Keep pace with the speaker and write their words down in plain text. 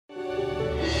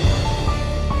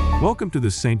Welcome to the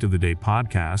Saint of the Day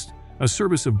podcast, a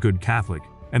service of Good Catholic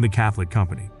and the Catholic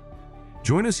Company.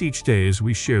 Join us each day as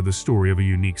we share the story of a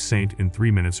unique saint in 3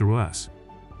 minutes or less.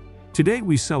 Today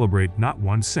we celebrate not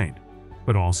one saint,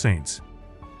 but all saints.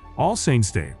 All Saints'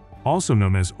 Day, also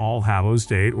known as All Hallows'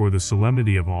 Day or the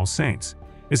Solemnity of All Saints,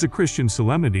 is a Christian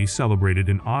solemnity celebrated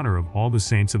in honor of all the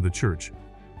saints of the Church,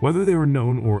 whether they are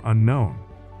known or unknown.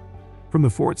 From the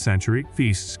 4th century,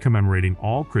 feasts commemorating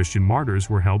all Christian martyrs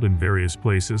were held in various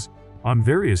places, on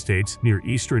various dates near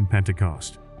Easter and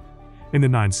Pentecost. In the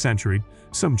 9th century,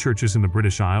 some churches in the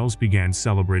British Isles began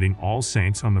celebrating All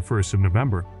Saints on the 1st of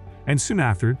November, and soon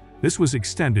after, this was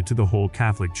extended to the whole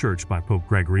Catholic Church by Pope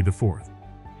Gregory IV.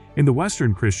 In the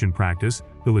Western Christian practice,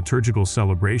 the liturgical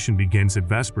celebration begins at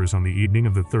Vespers on the evening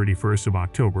of the 31st of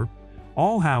October,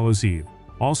 All Hallows' Eve,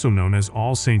 also known as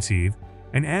All Saints' Eve,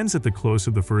 and ends at the close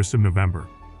of the 1st of November.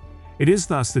 It is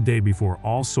thus the day before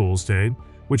All Souls' Day,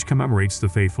 which commemorates the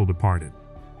faithful departed.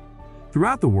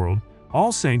 Throughout the world,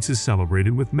 All Saints is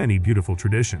celebrated with many beautiful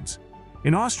traditions.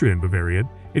 In Austria and Bavaria,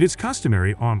 it is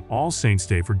customary on All Saints'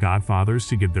 Day for godfathers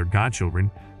to give their godchildren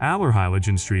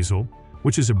Allerheiligenstreusel,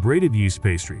 which is a braided yeast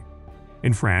pastry.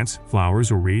 In France,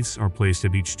 flowers or wreaths are placed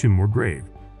at each tomb or grave.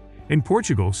 In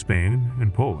Portugal, Spain,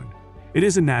 and Poland, it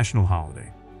is a national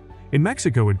holiday. In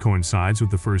Mexico, it coincides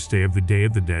with the first day of the Day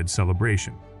of the Dead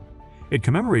celebration. It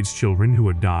commemorates children who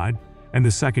had died, and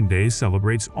the second day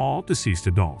celebrates all deceased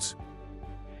adults.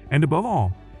 And above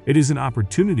all, it is an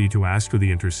opportunity to ask for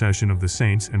the intercession of the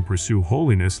saints and pursue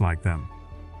holiness like them.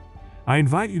 I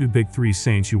invite you to pick 3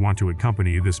 saints you want to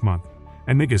accompany you this month,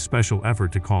 and make a special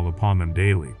effort to call upon them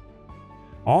daily.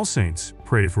 All Saints,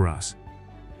 pray for us.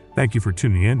 Thank you for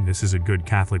tuning in. This is a Good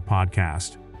Catholic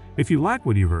podcast. If you like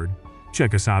what you heard,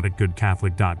 check us out at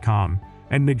goodcatholic.com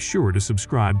and make sure to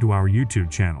subscribe to our YouTube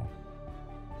channel.